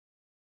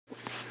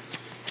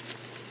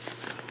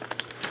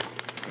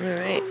All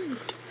right.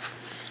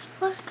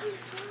 What's the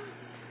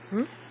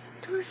song?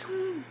 Do a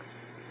song.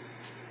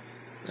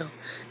 No.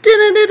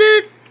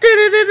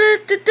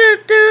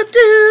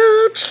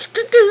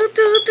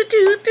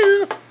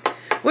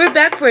 We're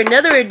back for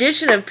another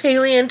edition of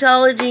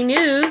Paleontology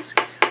News.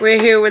 We're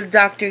here with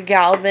Dr.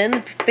 Galvin,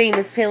 the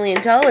famous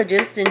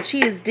paleontologist, and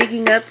she is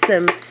digging up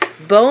some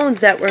bones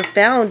that were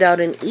found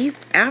out in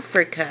East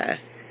Africa.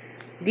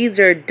 These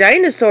are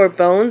dinosaur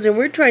bones, and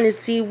we're trying to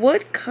see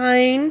what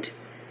kind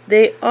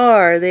they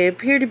are. They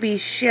appear to be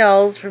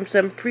shells from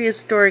some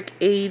prehistoric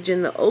age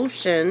in the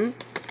ocean.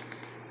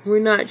 We're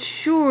not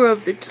sure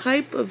of the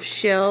type of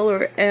shell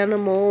or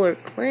animal or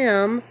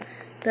clam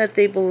that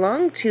they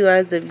belong to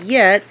as of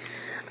yet.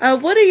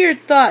 What are your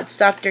thoughts,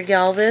 Dr.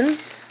 Galvin?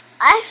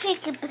 I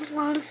think it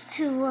belongs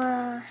to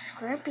a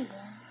scorpion.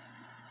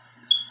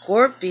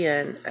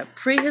 Scorpion, a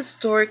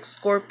prehistoric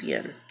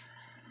scorpion.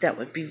 That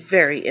would be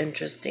very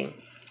interesting.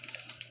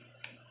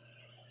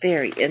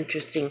 Very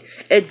interesting.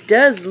 It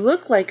does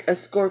look like a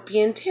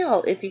scorpion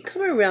tail. If you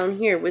come around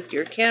here with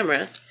your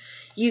camera,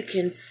 you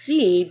can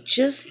see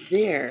just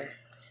there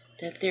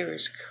that there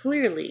is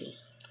clearly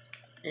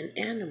an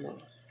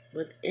animal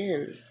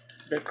within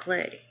the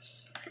clay.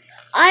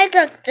 I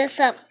looked this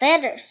up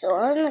better, so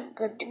I'm not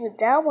going to do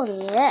that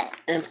one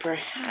yet. And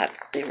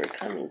perhaps they were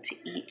coming to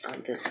eat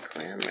on this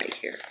clam right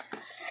here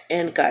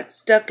and got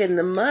stuck in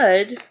the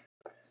mud,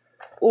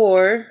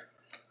 or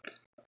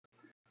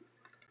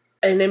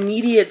an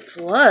immediate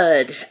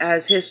flood,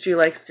 as history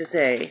likes to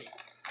say.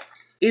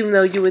 Even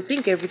though you would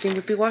think everything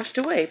would be washed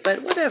away,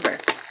 but whatever.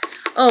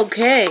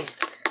 Okay,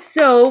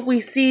 so we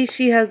see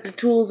she has the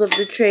tools of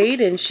the trade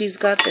and she's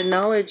got the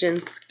knowledge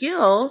and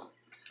skill.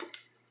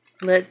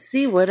 Let's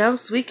see what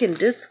else we can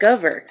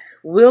discover.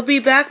 We'll be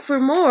back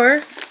for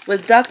more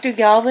with Dr.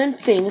 Galvin,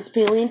 famous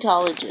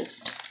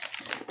paleontologist.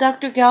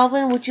 Dr.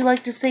 Galvin, would you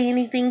like to say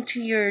anything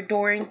to your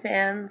adoring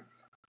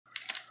fans?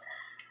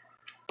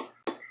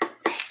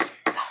 Say,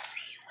 I'll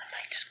see you when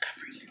my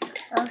discoveries.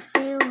 I'll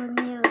see you when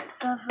your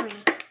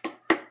discoveries.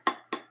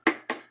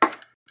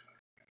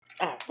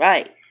 All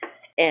right,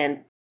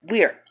 and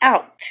we're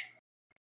out.